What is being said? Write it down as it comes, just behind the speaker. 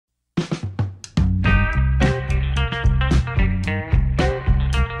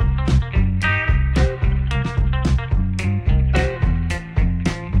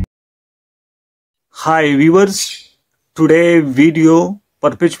Hi viewers, today video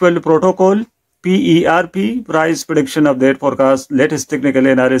Perpetual Protocol PERP price prediction update forecast, latest technical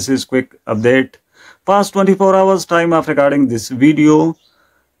analysis quick update. Past 24 hours time of recording this video,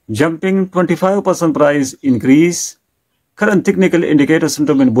 jumping 25% price increase. Current technical indicator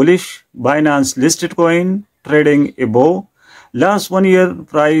sentiment bullish. Binance listed coin trading above. Last 1 year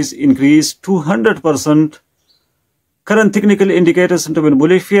price increase 200%. Current technical indicator sentiment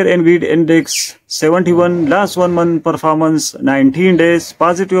bullish. Fear and greed index 71. Last 1 month performance 19 days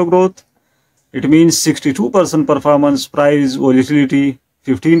positive growth. It means 62% performance. Price volatility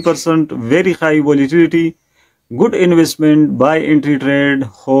 15%. Very high volatility. Good investment. Buy, entry, trade,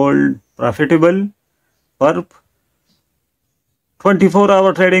 hold, profitable. PERP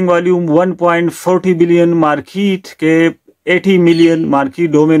 24-hour trading volume 1.40 billion. Market cap 80 million.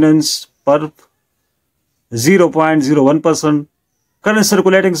 Market dominance. PERP 0.01%. Current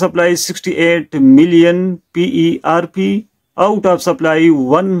circulating supply 68 million PERP. Out of supply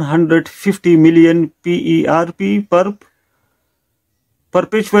 150 million PERP. PERP.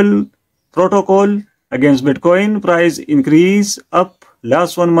 Perpetual protocol against Bitcoin. Price increase up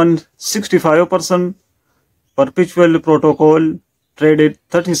last 1 month 65%. Perpetual protocol traded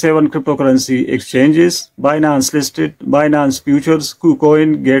 37 cryptocurrency exchanges. Binance listed, Binance futures,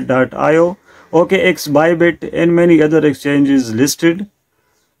 KuCoin, Get.io, OKX, Bybit, and many other exchanges listed.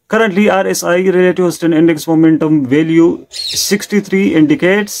 Currently, RSI relative strength index momentum value 63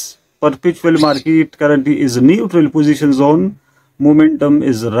 indicates perpetual market currently is neutral position zone. Momentum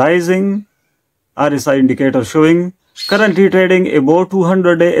is rising. RSI indicator showing currently trading above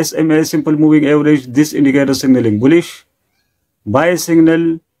 200-day SMA simple moving average. This indicator signaling bullish. Buy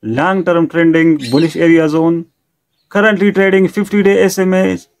signal, long-term trending bullish area zone. Currently trading 50-day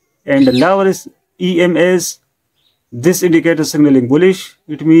SMA and lower EMAs. This indicator signaling bullish.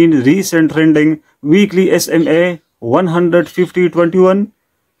 It means recent trending weekly SMA 150.21.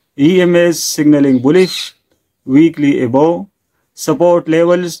 EMAs signaling bullish. Weekly above. Support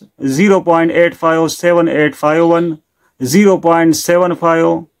levels 0.857851,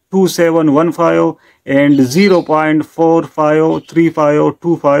 0.752715 and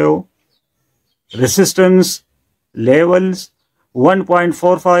 0.453525. Resistance levels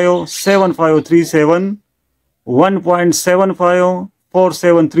 1.457537,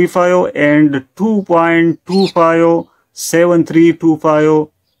 1.754735 and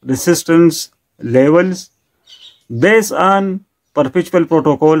 2.257325 resistance levels. Based on Perpetual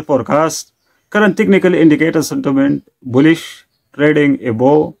protocol forecast, current technical indicator sentiment bullish, trading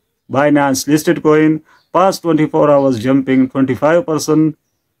above. Binance listed coin past 24 hours jumping 25%.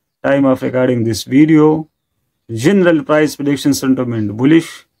 Time of recording this video. General price prediction sentiment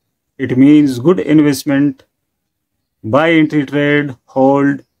bullish. It means good investment. Buy, entry, trade,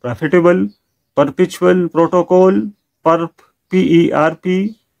 hold, profitable. Perpetual protocol PERP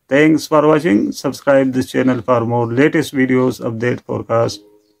PERP. Thanks for watching. Subscribe this channel for more latest videos, update, forecast.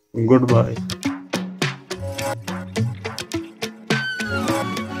 Goodbye.